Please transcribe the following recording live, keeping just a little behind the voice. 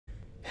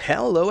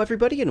Hello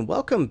everybody and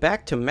welcome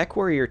back to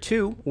MechWarrior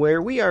 2,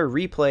 where we are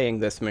replaying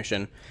this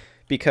mission,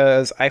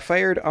 because I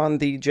fired on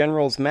the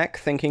General's mech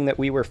thinking that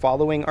we were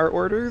following our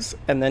orders,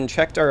 and then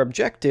checked our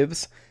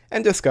objectives,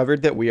 and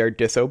discovered that we are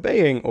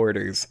disobeying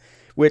orders,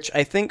 which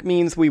I think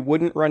means we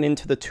wouldn't run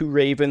into the two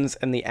Ravens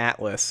and the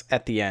Atlas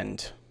at the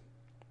end.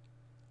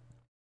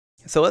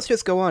 So let's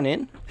just go on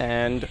in,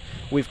 and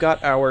we've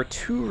got our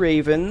two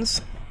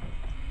Ravens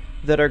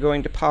that are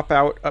going to pop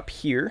out up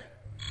here.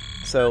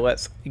 So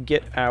let's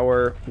get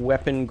our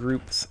weapon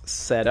groups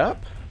set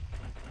up.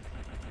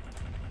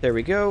 There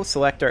we go.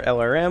 Select our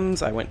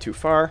LRMs. I went too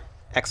far.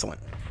 Excellent.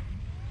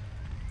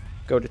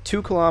 Go to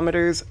 2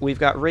 kilometers. We've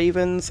got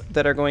Ravens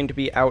that are going to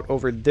be out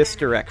over this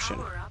direction.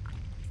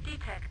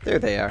 There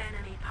they are.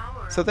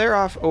 So they're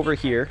off over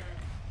here.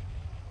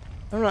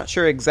 I'm not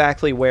sure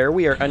exactly where.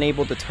 We are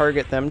unable to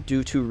target them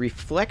due to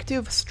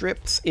reflective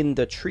strips in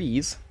the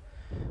trees.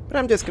 But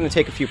I'm just going to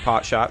take a few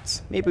pot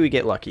shots. Maybe we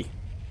get lucky.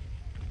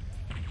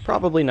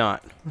 Probably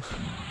not.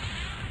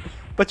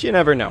 But you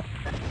never know.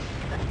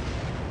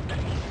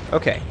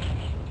 Okay.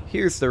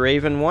 Here's the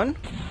Raven one.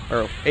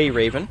 Or a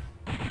Raven.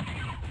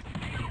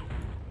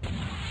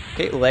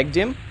 Okay, legged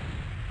him.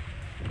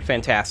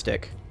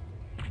 Fantastic.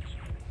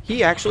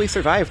 He actually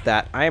survived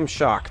that. I am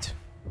shocked.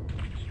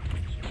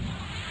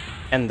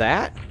 And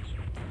that?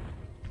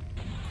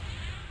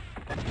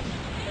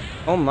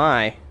 Oh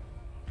my.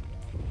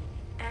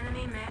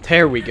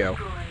 There we go.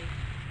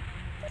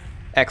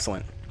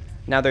 Excellent.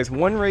 Now there's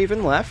one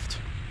Raven left,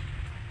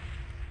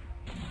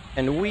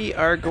 and we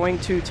are going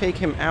to take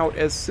him out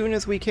as soon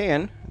as we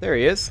can. There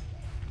he is.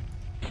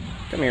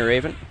 Come here,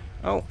 Raven.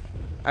 Oh,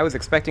 I was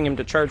expecting him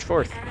to charge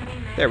forth.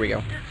 There we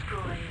go.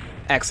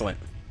 Excellent.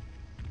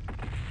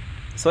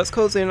 So let's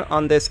close in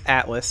on this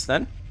Atlas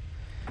then,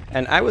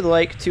 and I would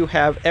like to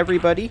have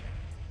everybody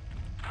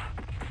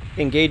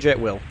engage at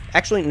will.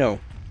 Actually, no.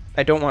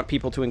 I don't want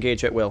people to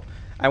engage at will.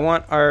 I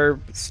want our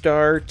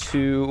star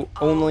to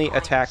only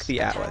attack the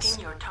Atlas.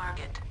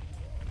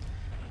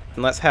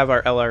 And let's have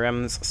our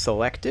LRMs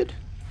selected.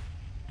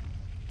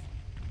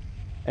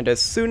 And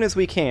as soon as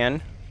we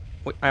can,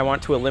 I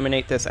want to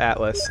eliminate this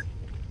Atlas.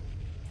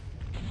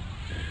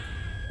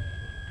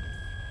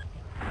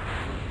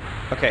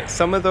 Okay,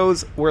 some of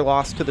those were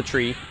lost to the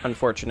tree,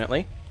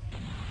 unfortunately.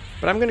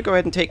 But I'm going to go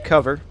ahead and take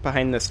cover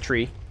behind this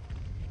tree.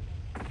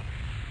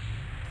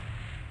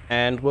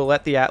 And we'll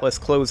let the Atlas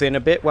close in a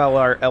bit while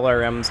our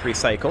LRMs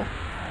recycle.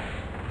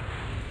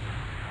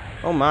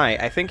 Oh my,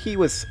 I think he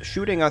was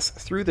shooting us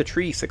through the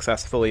tree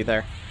successfully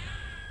there.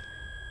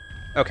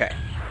 Okay.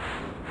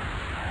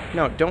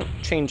 No, don't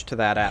change to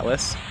that,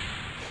 Atlas.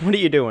 What are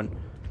you doing?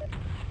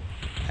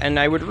 And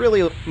I would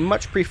really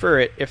much prefer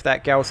it if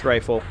that Gauss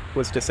rifle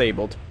was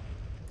disabled.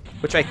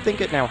 Which I think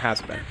it now has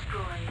been.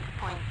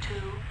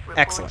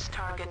 Excellent.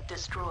 Target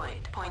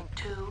destroyed. Point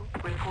 2,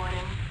 reporting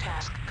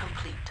task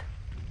complete.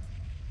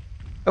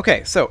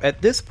 Okay, so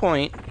at this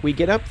point, we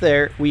get up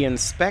there, we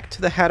inspect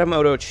the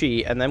Hatamoto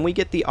Chi, and then we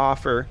get the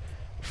offer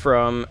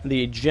from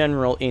the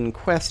general in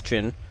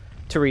question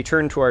to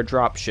return to our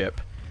dropship.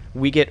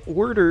 We get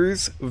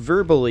orders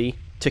verbally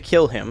to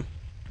kill him,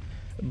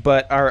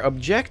 but our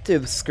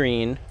objective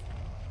screen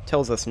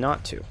tells us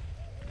not to.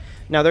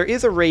 Now, there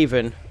is a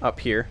Raven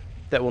up here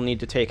that we'll need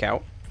to take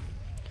out,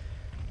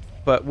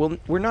 but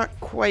we're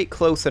not quite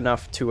close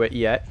enough to it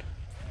yet.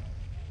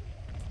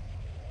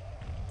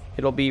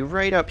 It'll be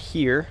right up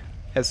here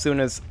as soon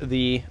as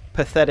the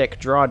pathetic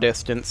draw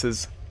distance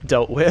is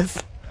dealt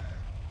with.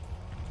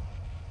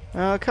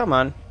 Come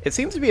on. It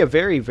seems to be a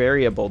very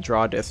variable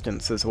draw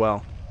distance as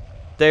well.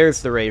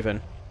 There's the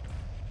Raven.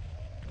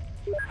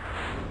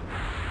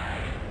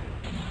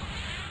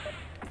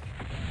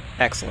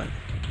 Excellent.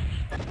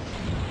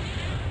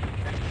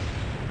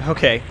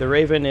 Okay, the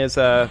Raven is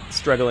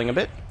struggling a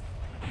bit.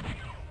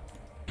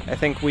 I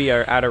think we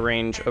are out of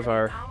range of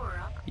our...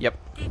 Yep.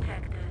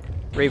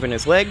 Raven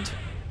is legged.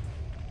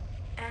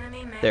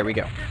 There we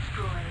go.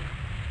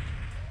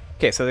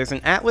 Okay, so there's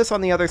an Atlas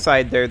on the other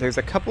side there. There's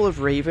a couple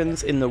of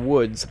Ravens in the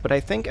woods, but I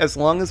think as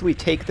long as we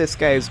take this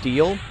guy's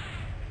deal,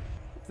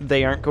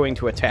 they aren't going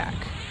to attack.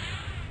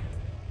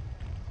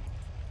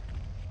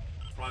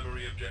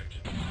 Primary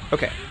objective.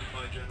 Okay.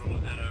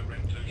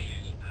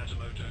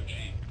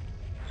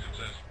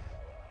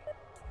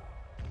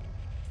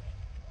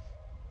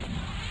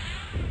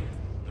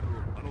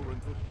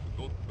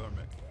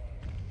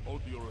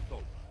 Hold your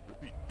assault.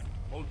 Repeat.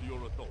 Hold your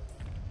assault.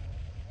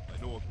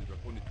 I know of the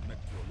draconic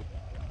mechs you are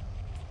looking for.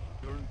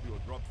 Return to your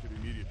dropship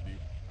immediately,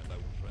 and I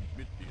will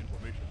transmit the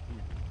information to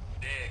you.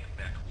 Dig,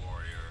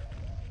 MechWarrior.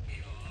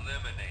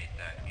 Eliminate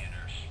that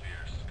inner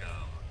sphere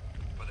scum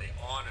for the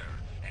honor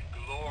and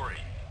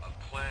glory of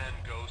Clan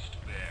Ghost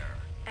Bear.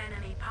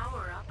 Enemy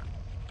power-up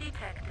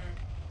detected.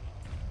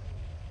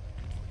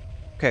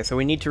 Okay, so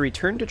we need to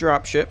return to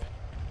dropship.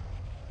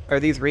 Are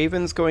these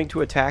Ravens going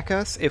to attack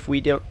us if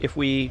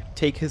we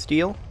take his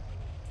deal?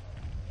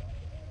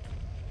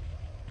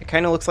 It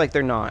kind of looks like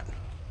they're not.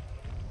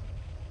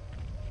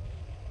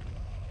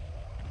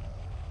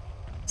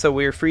 So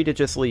we're free to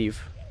just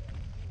leave.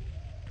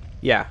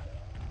 Yeah.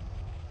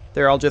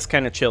 They're all just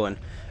kind of chilling.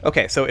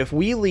 Okay, so if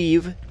we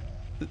leave,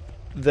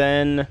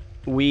 then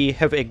we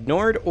have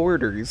ignored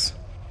orders,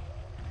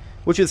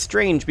 which is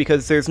strange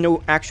because there's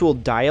no actual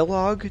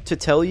dialogue to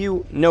tell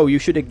you, no, you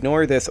should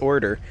ignore this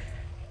order.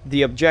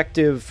 The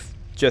objective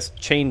just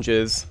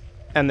changes,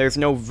 and there's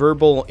no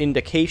verbal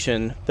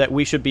indication that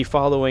we should be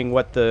following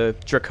what the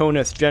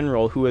Draconis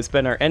general, who has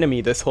been our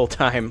enemy this whole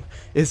time,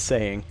 is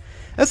saying.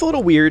 That's a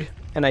little weird,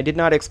 and I did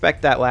not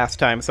expect that last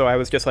time, so I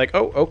was just like,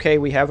 oh, okay,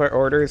 we have our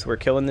orders, we're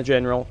killing the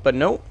general. But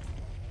no,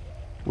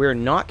 we're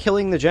not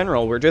killing the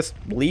general, we're just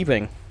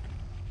leaving.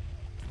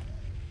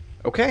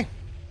 Okay.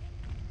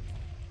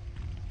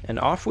 And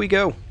off we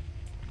go.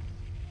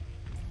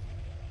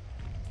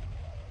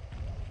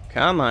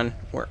 Come on,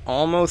 we're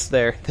almost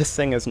there. This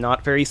thing is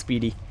not very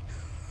speedy.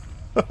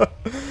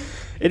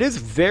 It is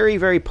very,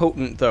 very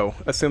potent, though,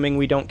 assuming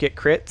we don't get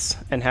crits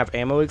and have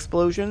ammo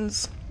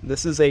explosions.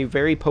 This is a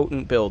very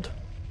potent build.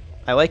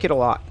 I like it a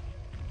lot.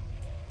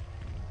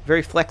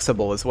 Very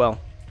flexible as well.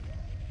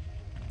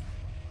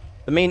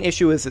 The main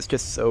issue is it's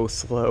just so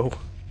slow.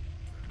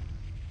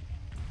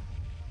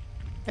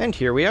 And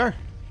here we are.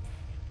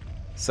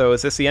 So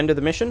is this the end of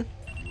the mission?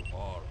 You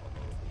are honorable,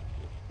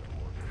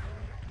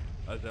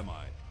 as am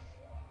I.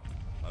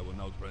 I will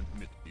now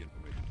transmit the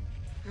information.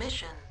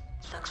 Mission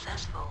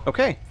successful.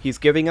 Okay, he's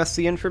giving us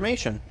the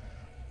information.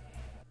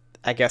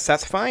 I guess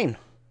that's fine.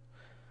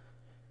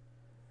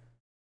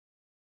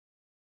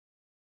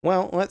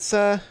 Well, let's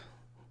go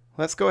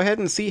ahead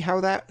and see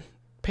how that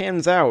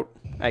pans out,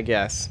 I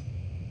guess.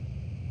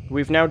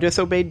 We've now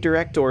disobeyed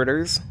direct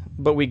orders,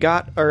 but we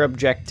got our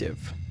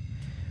objective.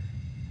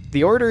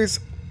 The orders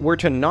were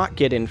to not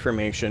get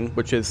information,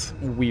 which is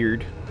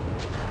weird.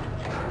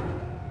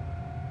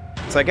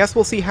 So I guess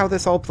we'll see how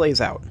this all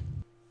plays out.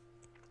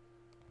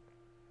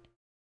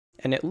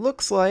 And it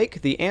looks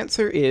like the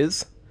answer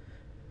is,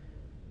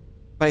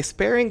 by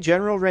sparing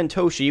General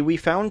Rentoshi, we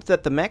found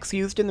that the mechs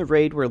used in the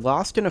raid were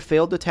lost in a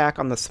failed attack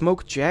on the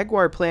Smoke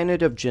Jaguar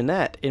planet of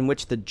Jeanette, in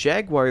which the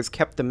Jaguars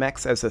kept the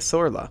mechs as a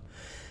Sorla.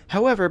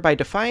 However, by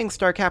defying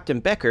Star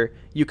Captain Becker,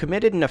 you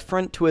committed an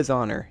affront to his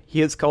honor. He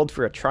has called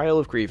for a trial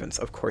of grievance.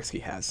 Of course he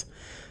has.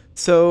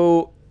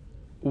 So,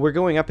 we're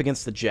going up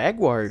against the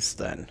Jaguars,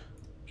 then.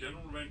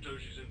 General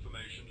Rentoshi's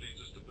information leads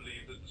us to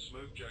believe that the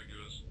Smoke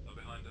Jaguars are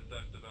behind the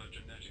theft of our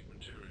genetic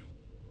material.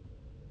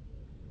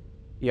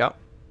 Yep,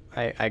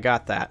 I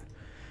got that.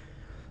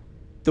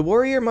 The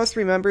warrior must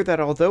remember that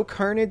although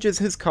carnage is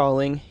his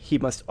calling, he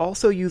must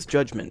also use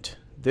judgment.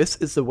 This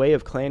is the way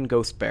of Clan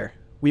Ghostbear.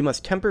 We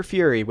must temper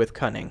fury with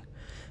cunning.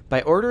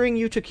 By ordering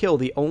you to kill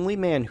the only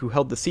man who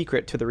held the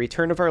secret to the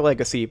return of our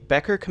legacy,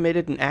 Becker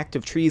committed an act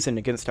of treason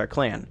against our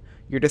clan.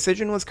 Your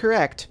decision was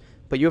correct,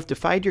 but you have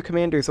defied your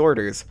commander's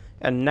orders,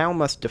 and now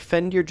must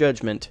defend your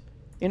judgment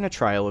in a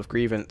trial of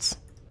grievance.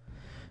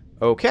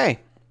 Okay,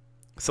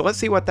 so let's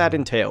see what that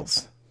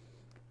entails.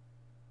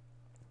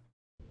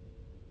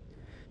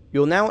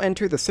 You'll now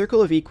enter the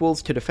Circle of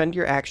Equals to defend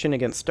your action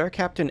against Star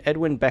Captain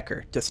Edwin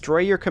Becker. Destroy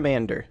your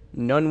commander.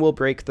 None will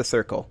break the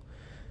circle.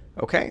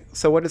 Okay,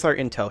 so what is our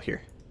intel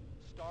here?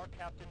 Star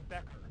Captain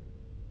Becker,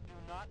 do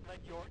not let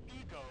your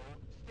ego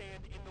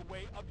stand in the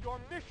way of your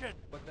mission!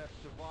 But that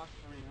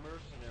Savastri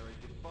mercenary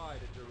defied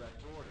a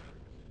direct order.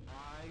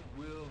 I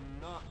will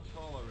not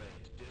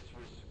tolerate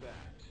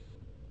disrespect.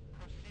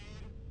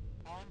 Proceed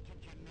on to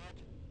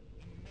Jeanette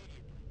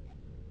immediately.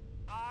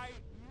 I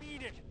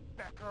mean it,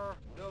 Becker!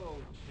 No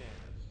chance.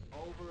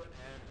 Over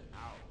and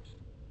out.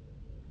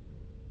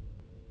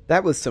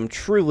 That was some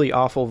truly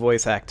awful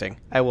voice acting.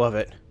 I love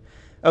it.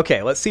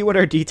 Okay, let's see what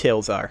our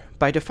details are.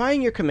 By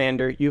defying your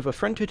commander, you've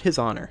affronted his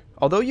honor.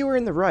 Although you are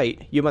in the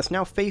right, you must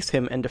now face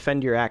him and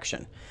defend your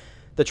action.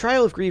 The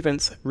Trial of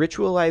Grievance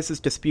ritualizes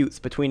disputes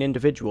between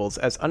individuals,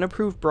 as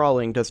unapproved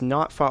brawling does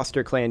not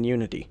foster clan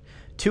unity.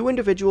 Two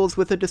individuals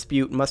with a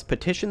dispute must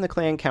petition the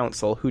clan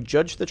council, who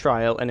judge the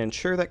trial and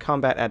ensure that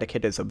combat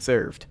etiquette is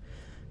observed.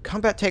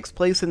 Combat takes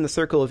place in the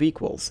Circle of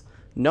Equals.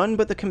 None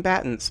but the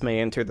combatants may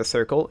enter the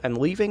circle, and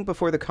leaving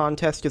before the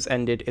contest is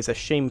ended is a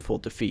shameful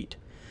defeat.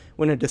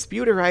 When a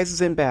dispute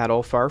arises in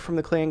battle far from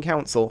the clan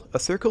council, a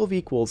Circle of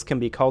Equals can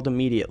be called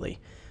immediately.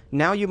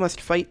 Now you must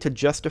fight to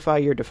justify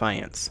your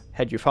defiance.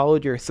 Had you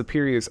followed your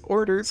superior's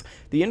orders,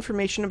 the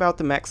information about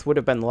the mechs would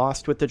have been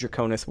lost with the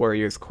Draconis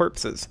warriors'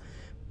 corpses.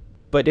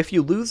 But if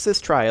you lose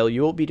this trial,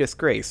 you will be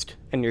disgraced,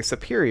 and your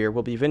superior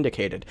will be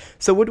vindicated.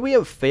 So would we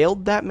have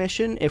failed that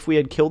mission if we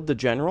had killed the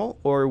general,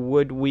 or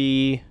would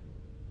we...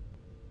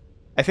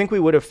 I think we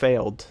would have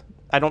failed.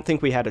 I don't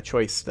think we had a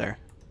choice there.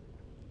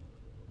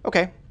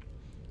 Okay.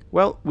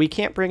 Well, we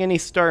can't bring any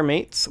star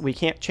mates. We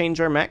can't change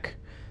our mech.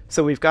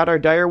 So we've got our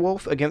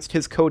Direwolf against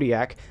his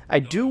Kodiak. I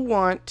do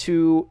want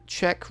to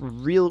check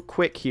real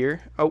quick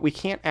here. Oh, we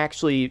can't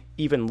actually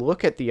even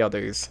look at the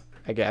others,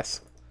 I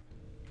guess.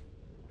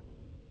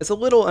 It's a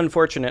little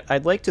unfortunate.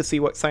 I'd like to see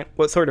what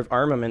sort of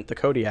armament the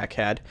Kodiak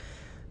had,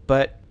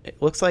 but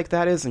it looks like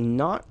that is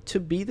not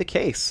to be the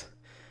case.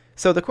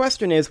 So the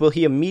question is, will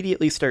he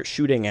immediately start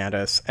shooting at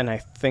us? And I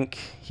think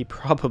he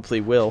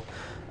probably will.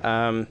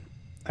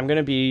 I'm going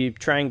to be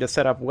trying to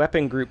set up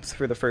weapon groups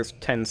for the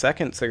first 10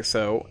 seconds or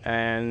so,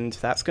 and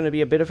that's going to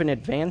be a bit of an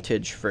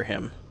advantage for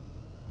him.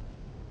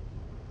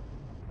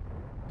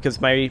 Because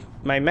my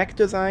mech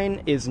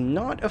design is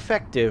not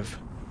effective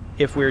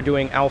if we're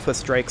doing alpha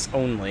strikes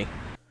only.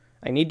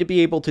 I need to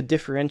be able to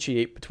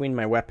differentiate between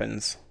my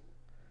weapons.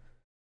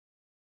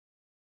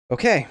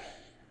 Okay.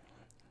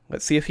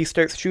 Let's see if he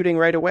starts shooting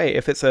right away.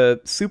 If it's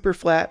a super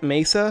flat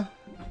mesa...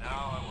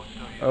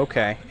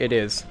 Okay, it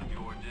is.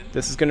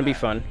 This is going to be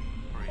fun.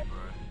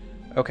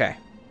 Okay.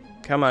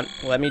 Come on,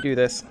 let me do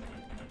this.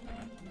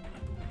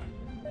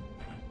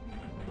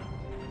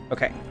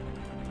 Okay.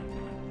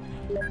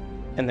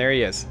 And there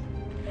he is.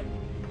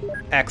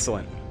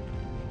 Excellent.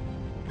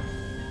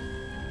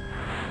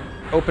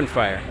 Open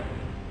fire.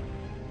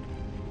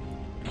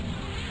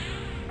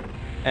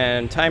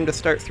 And time to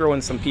start throwing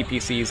some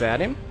PPCs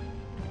at him.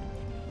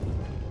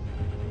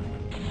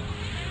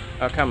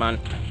 Oh, come on.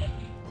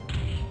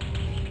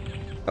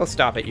 Oh,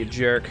 stop it, you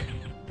jerk.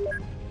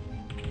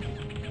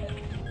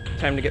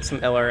 Time to get some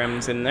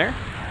LRMs in there.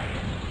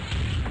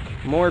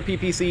 More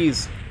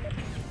PPCs.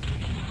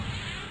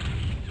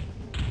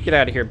 Get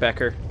out of here,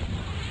 Becker.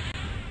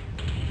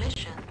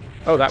 Mission.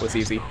 Oh, that was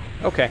easy.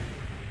 Okay.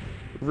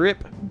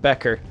 Rip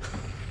Becker.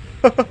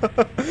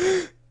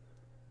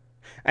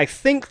 I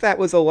think that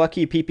was a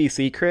lucky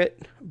PPC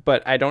crit,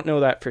 but I don't know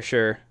that for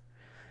sure.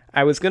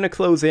 I was going to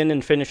close in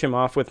and finish him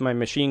off with my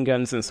machine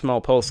guns and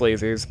small pulse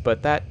lasers,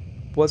 but that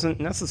wasn't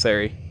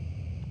necessary.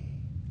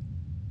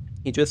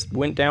 He just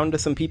went down to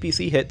some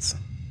PPC hits.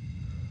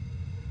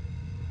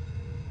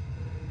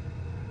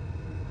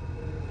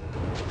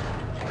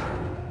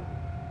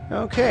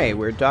 Okay,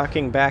 we're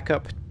docking back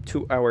up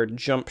to our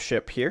jump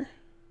ship here.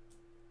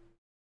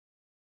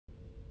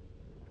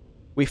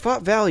 We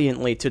fought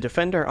valiantly to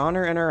defend our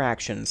honor and our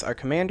actions. Our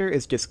commander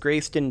is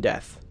disgraced in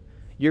death.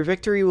 Your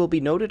victory will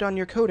be noted on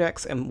your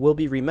codex and will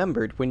be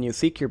remembered when you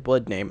seek your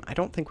blood name. I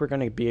don't think we're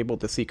going to be able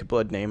to seek a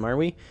blood name, are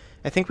we?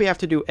 I think we have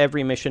to do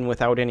every mission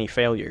without any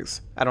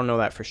failures. I don't know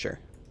that for sure.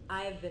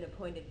 I have been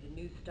appointed the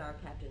new Star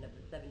Captain of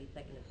the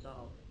 72nd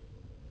Assault.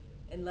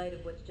 In light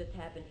of what's just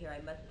happened here,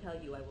 I must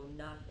tell you I will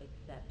not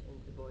accept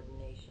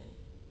insubordination.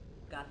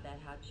 Got that,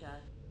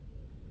 hotshot?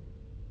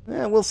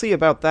 We'll see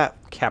about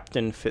that,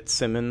 Captain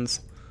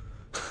Fitzsimmons.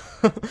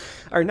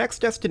 Our next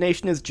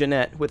destination is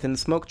Jeanette, within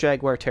Smoke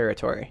Jaguar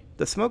territory.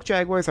 The Smoke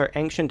Jaguars are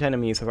ancient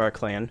enemies of our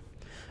clan.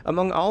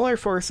 Among all our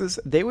forces,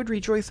 they would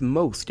rejoice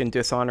most in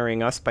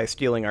dishonoring us by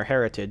stealing our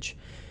heritage.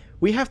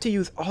 We have to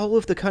use all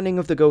of the cunning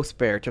of the Ghost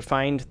Bear to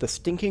find the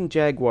stinking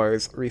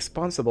Jaguars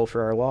responsible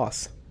for our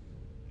loss.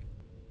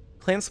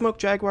 Clan Smoke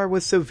Jaguar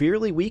was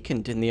severely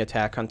weakened in the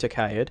attack on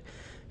Takayad.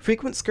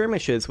 Frequent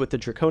skirmishes with the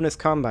Draconis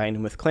Combine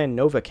and with Clan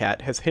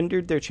Novacat has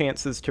hindered their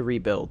chances to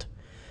rebuild.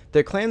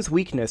 Their clan's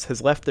weakness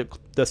has left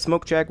the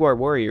Smoke Jaguar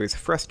warriors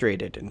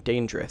frustrated and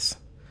dangerous.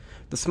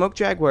 The Smoke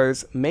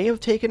Jaguars may have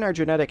taken our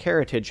genetic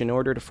heritage in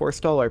order to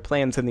forestall our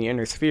plans in the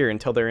Inner Sphere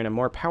until they're in a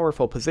more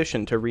powerful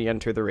position to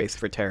re-enter the race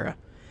for Terra.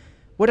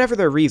 Whatever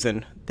their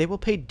reason, they will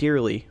pay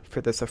dearly for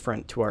this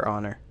affront to our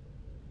honor.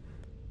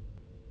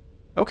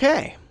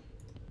 Okay.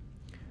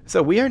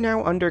 So we are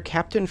now under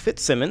Captain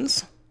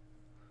Fitzsimmons.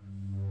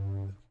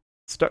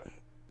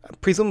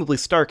 Presumably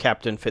Star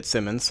Captain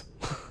Fitzsimmons.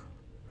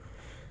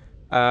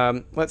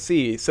 Let's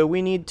see. So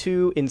we need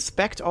to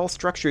inspect all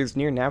structures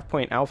near Nav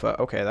Point Alpha.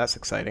 Okay, that's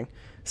exciting.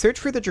 Search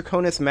for the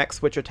Draconis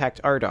mechs which attacked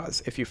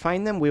Ardos. If you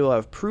find them, we will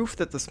have proof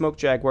that the Smoke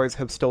Jaguars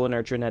have stolen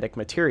our genetic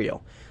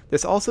material.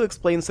 This also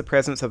explains the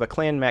presence of a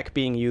clan mech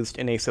being used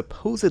in a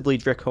supposedly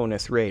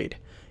Draconis raid.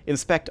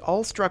 Inspect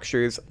all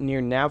structures near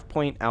Nav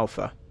Point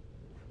Alpha.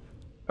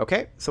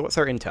 Okay, so what's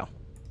our intel?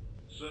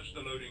 Search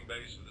the loading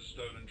base for the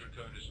stolen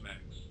Draconis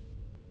mechs.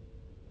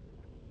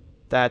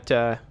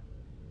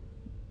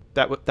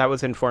 That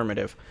was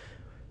informative.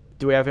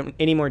 Do we have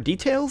any more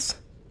details?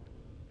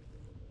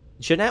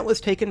 Jeanette was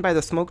taken by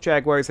the Smoke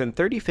Jaguars in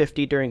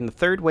 3050 during the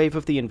third wave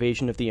of the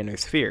invasion of the Inner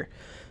Sphere.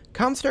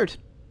 Comstar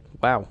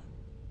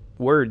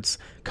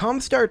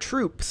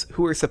troops,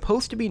 who were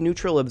supposed to be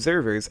neutral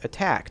observers,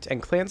 attacked,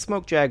 and Clan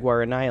Smoke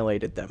Jaguar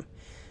annihilated them.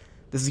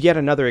 This is yet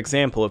another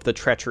example of the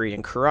treachery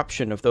and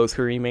corruption of those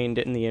who remained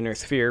in the Inner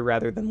Sphere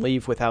rather than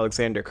leave with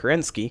Alexander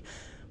Kerensky.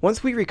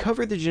 Once we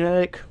recover the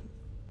genetic...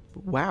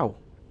 Wow.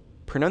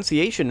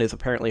 Pronunciation is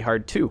apparently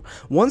hard too.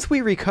 Once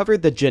we recover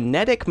the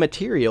genetic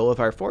material of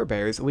our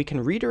forebears, we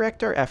can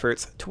redirect our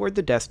efforts toward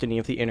the destiny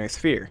of the Inner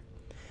Sphere.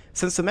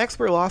 Since the mechs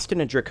were lost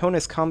in a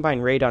Draconis Combine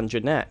raid on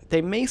Jeanette,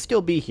 they may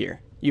still be here.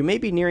 You may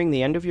be nearing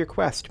the end of your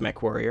quest,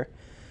 MechWarrior.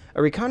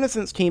 A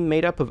reconnaissance team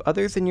made up of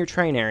others in your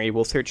trinary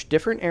will search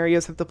different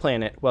areas of the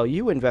planet while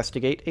you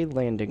investigate a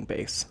landing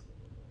base.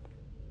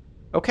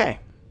 Okay.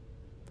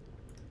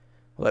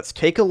 Let's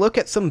take a look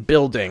at some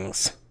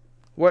buildings.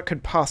 What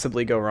could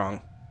possibly go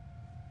wrong?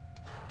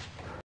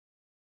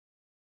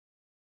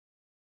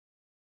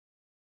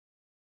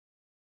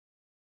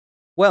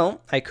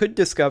 Well, I could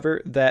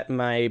discover that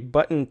my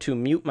button to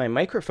mute my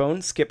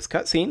microphone skips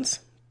cutscenes.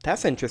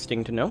 That's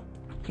interesting to know.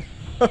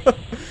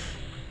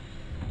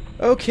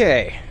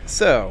 Okay,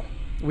 so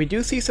we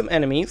do see some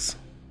enemies.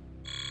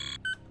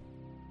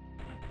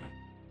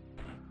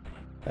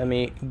 Let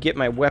me get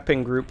my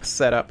weapon group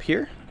set up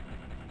here.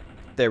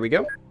 There we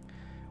go.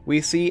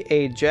 We see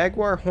a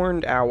jaguar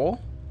horned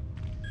owl.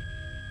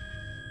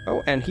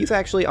 Oh, and he's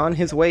actually on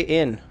his way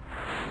in.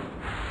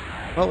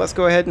 Well, let's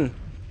go ahead and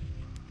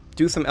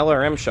do some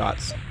LRM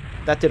shots.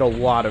 That did a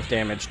lot of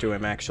damage to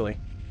him, actually.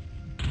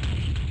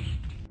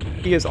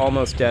 He is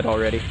almost dead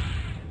already.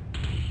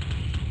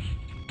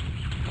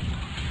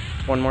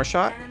 One more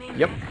shot.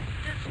 Yep.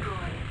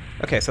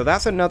 Okay, so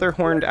that's another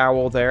horned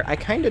owl there. I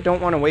kind of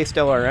don't want to waste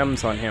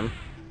LRMs on him.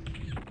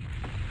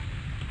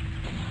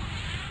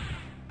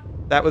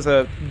 That was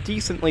a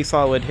decently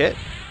solid hit.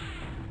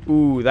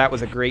 Ooh, that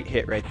was a great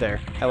hit right there.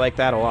 I like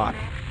that a lot.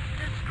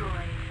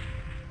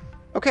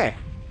 Okay.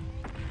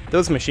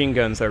 Those machine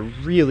guns are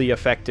really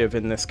effective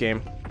in this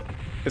game.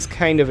 It's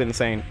kind of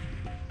insane.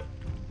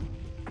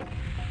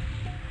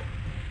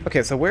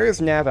 Okay, so where is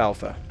Nav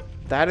Alpha?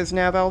 That is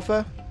Nav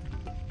Alpha?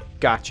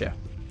 Gotcha.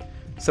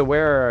 So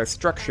where are our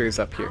structures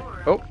up here?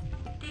 Oh,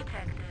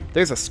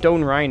 there's a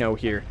stone rhino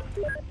here.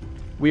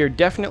 We are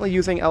definitely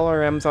using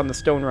LRMs on the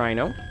stone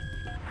rhino.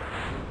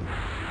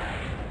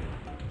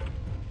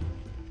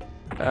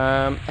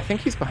 I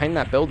think he's behind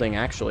that building,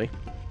 actually.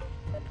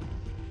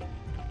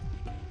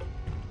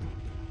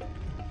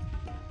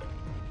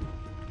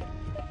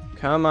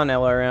 Come on,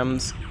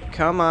 LRMs.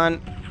 Come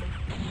on.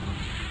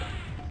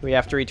 We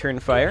have to return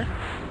fire.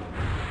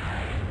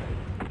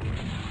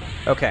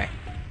 Okay.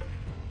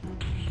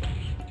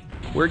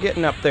 We're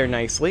getting up there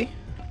nicely.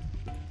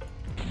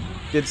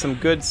 Did some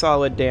good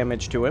solid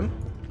damage to him.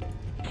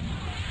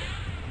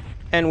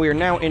 And we're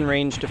now in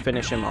range to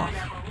finish him off.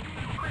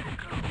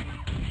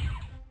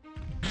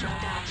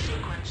 Shutdown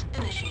sequence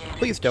initiated.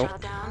 Please don't.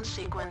 Shutdown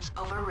sequence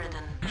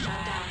overridden.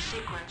 Shutdown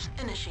sequence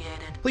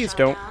initiated. Please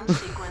don't. Shutdown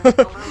sequence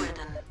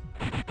overridden.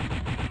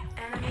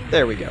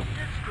 There we go.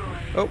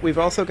 Oh, we've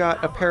also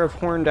got a pair of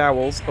horned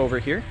owls over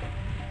here.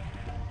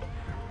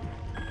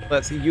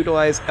 Let's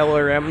utilize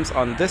LRMs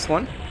on this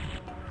one.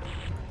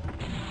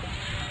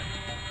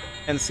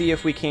 And see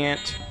if we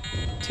can't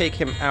take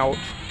him out.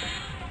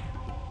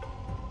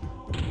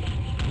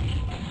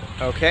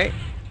 Okay.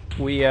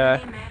 We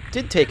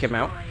did take him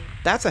out.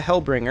 That's a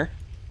Hellbringer.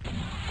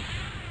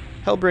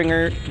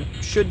 Hellbringer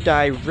should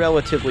die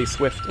relatively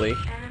swiftly.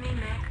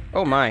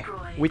 Oh my.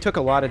 We took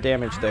a lot of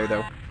damage there,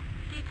 though.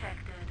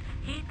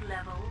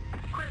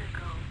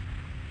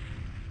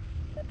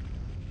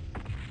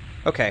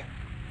 Okay.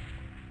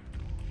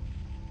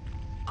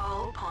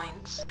 All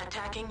points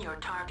attacking your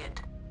target.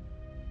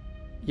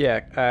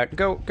 Yeah,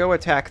 go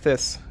attack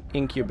this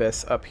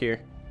incubus up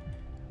here.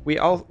 We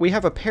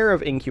have a pair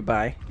of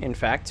incubi, in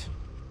fact.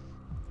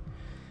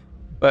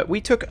 But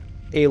we took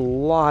a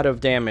lot of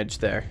damage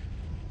there.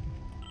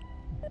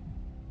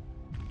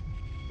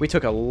 We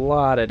took a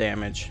lot of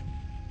damage.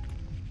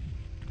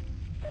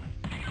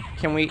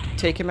 Can we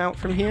take him out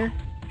from here?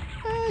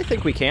 I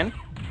think we can.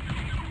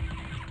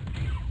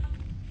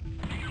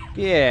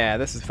 Yeah,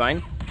 this is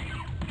fine.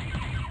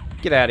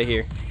 Get out of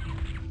here.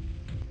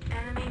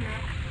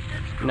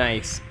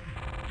 Nice.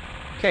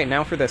 Okay,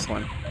 now for this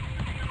one.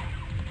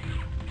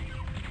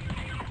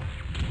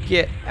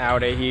 Get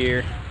out of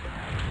here.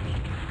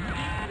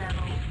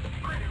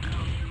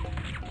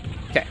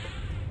 Okay.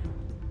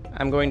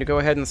 I'm going to go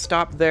ahead and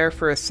stop there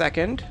for a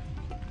second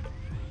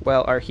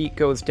while our heat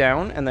goes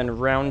down, and then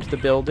round the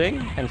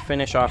building and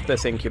finish off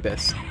this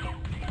incubus.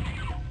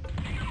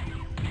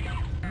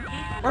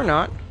 Or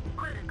not.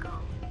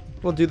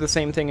 We'll do the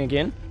same thing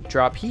again.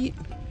 Drop heat,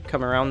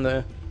 come around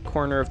the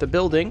corner of the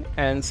building,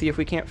 and see if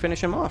we can't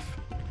finish him off.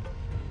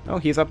 Oh,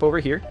 he's up over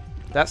here.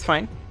 That's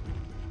fine.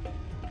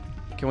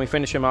 Can we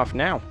finish him off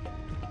now?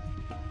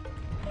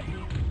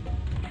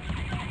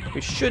 We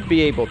should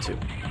be able to.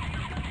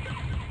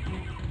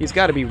 He's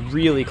got to be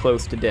really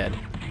close to dead.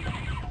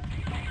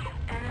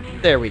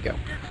 There we go.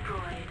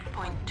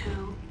 Point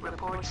 2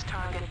 reports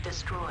target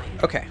destroyed.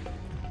 Okay.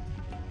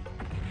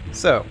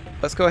 So,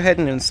 let's go ahead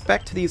and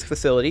inspect these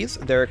facilities.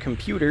 There are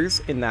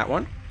computers in that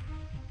one.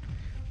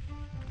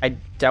 I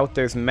doubt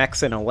there's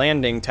mechs in a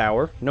landing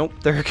tower. Nope,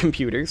 there are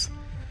computers.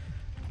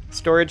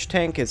 Storage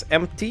tank is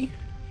empty.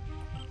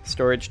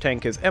 Storage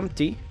tank is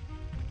empty.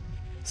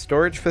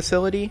 Storage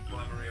facility.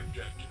 Primary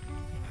objective.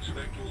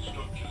 Inspect all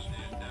structures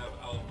near Nav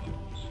Alpha.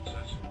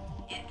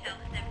 Successful. Intel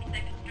to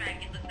 72nd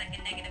strike. It looks like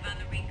a negative on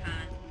the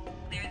recon.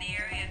 Clear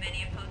the area of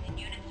any opposing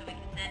units so we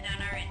can send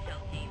down our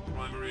intel team.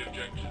 Primary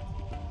objective.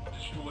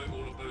 Destroy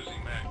all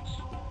opposing mechs.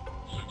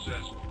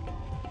 Successful.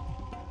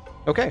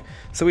 Okay,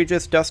 so we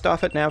just dust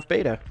off at Nav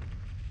Beta.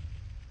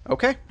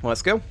 Okay,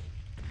 let's go.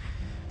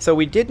 So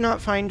we did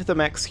not find the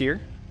mechs here,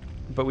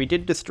 but we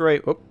did destroy...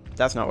 Oh,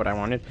 that's not what I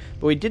wanted.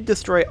 But we did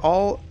destroy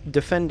all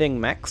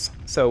defending mechs,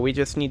 so we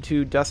just need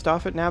to dust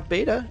off at Nav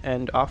Beta,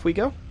 and off we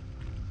go.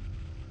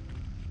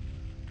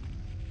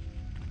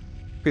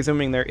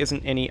 Presuming there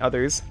isn't any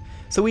others.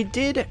 So we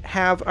did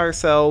have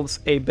ourselves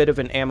a bit of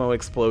an ammo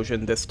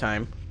explosion this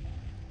time.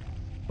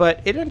 But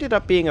it ended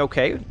up being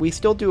okay. We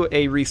still do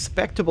a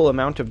respectable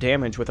amount of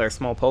damage with our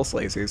small pulse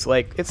lasers.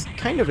 Like, it's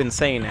kind of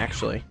insane,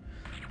 actually.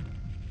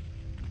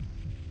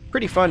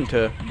 Pretty fun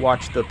to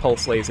watch the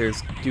pulse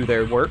lasers do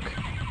their work.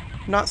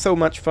 Not so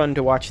much fun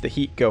to watch the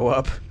heat go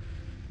up.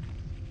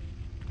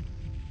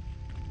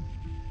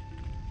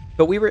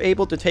 But we were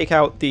able to take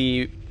out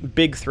the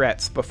big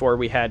threats before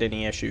we had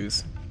any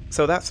issues.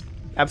 So that's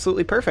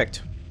absolutely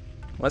perfect.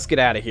 Let's get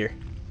out of here.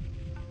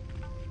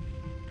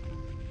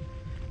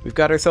 We've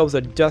got ourselves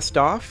a dust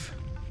off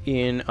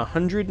in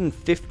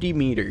 150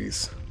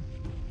 meters.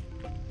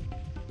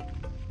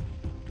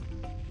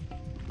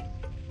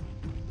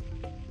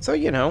 So,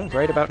 you know,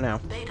 right about now.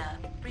 Beta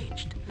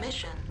reached.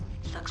 Mission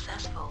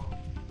successful.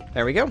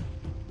 There we go.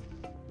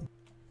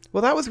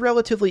 Well, that was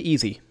relatively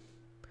easy.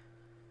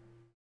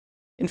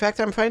 In fact,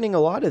 I'm finding a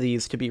lot of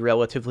these to be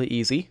relatively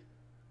easy.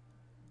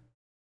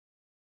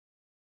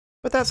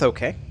 But that's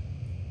okay.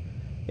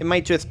 It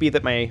might just be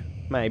that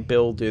my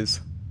build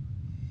is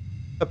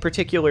a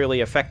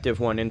particularly effective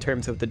one in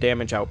terms of the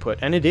damage output,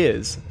 and it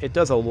is. It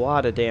does a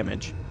lot of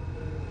damage.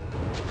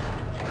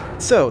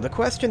 So, the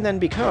question then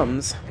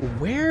becomes,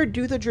 where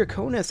do the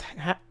Draconis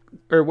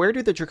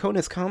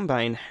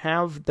Combine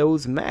have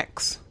those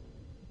mechs?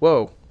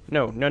 Whoa.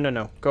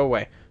 No. Go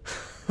away.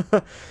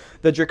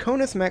 The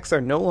Draconis mechs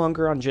are no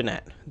longer on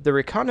Jeanette. The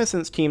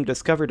reconnaissance team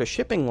discovered a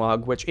shipping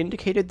log which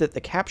indicated that the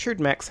captured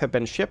mechs have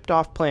been shipped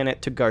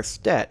off-planet to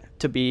Garstet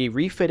to be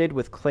refitted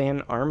with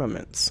clan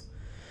armaments.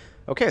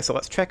 Okay, so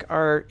let's check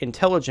our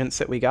intelligence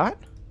that we got.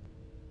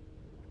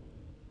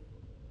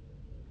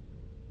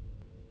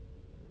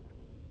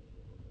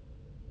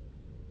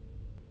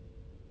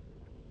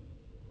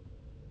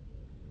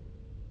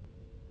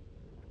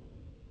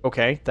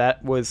 Okay,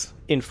 that was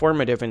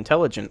informative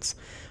intelligence.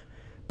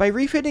 By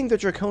refitting the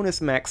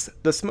Draconis mechs,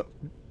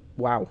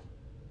 wow.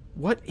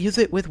 What is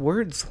it with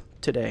words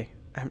today?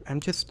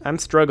 I'm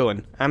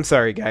struggling. I'm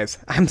sorry, guys.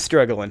 I'm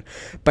struggling.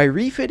 By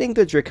refitting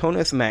the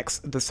Draconis mechs,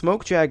 the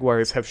Smoke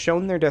Jaguars have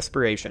shown their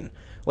desperation.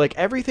 Like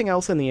everything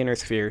else in the Inner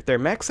Sphere, their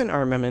mechs and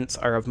armaments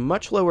are of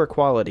much lower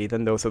quality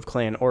than those of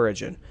Clan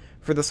Origin.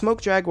 For the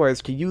Smoke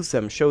Jaguars to use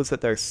them shows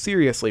that they're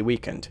seriously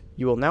weakened.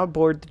 You will now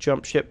board the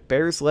jump ship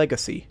Bear's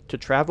Legacy to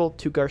travel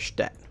to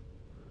Garstet.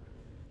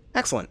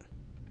 Excellent.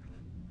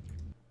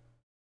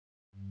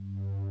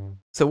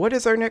 So what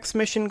is our next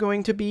mission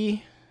going to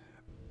be?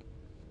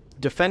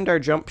 Defend our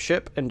jump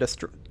ship and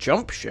destroy...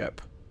 Jump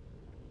ship?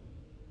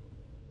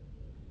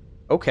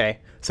 Okay,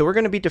 so we're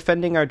going to be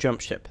defending our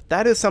jump ship.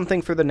 That is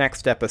something for the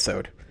next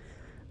episode.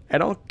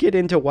 And I'll get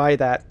into why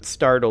that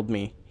startled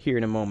me here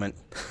in a moment.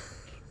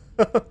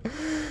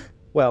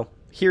 Well,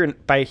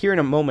 by here in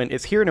a moment,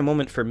 it's here in a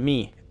moment for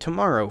me.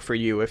 Tomorrow for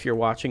you if you're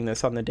watching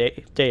this on the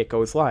day it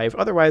goes live.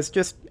 Otherwise,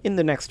 just in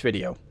the next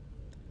video.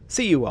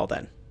 See you all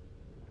then.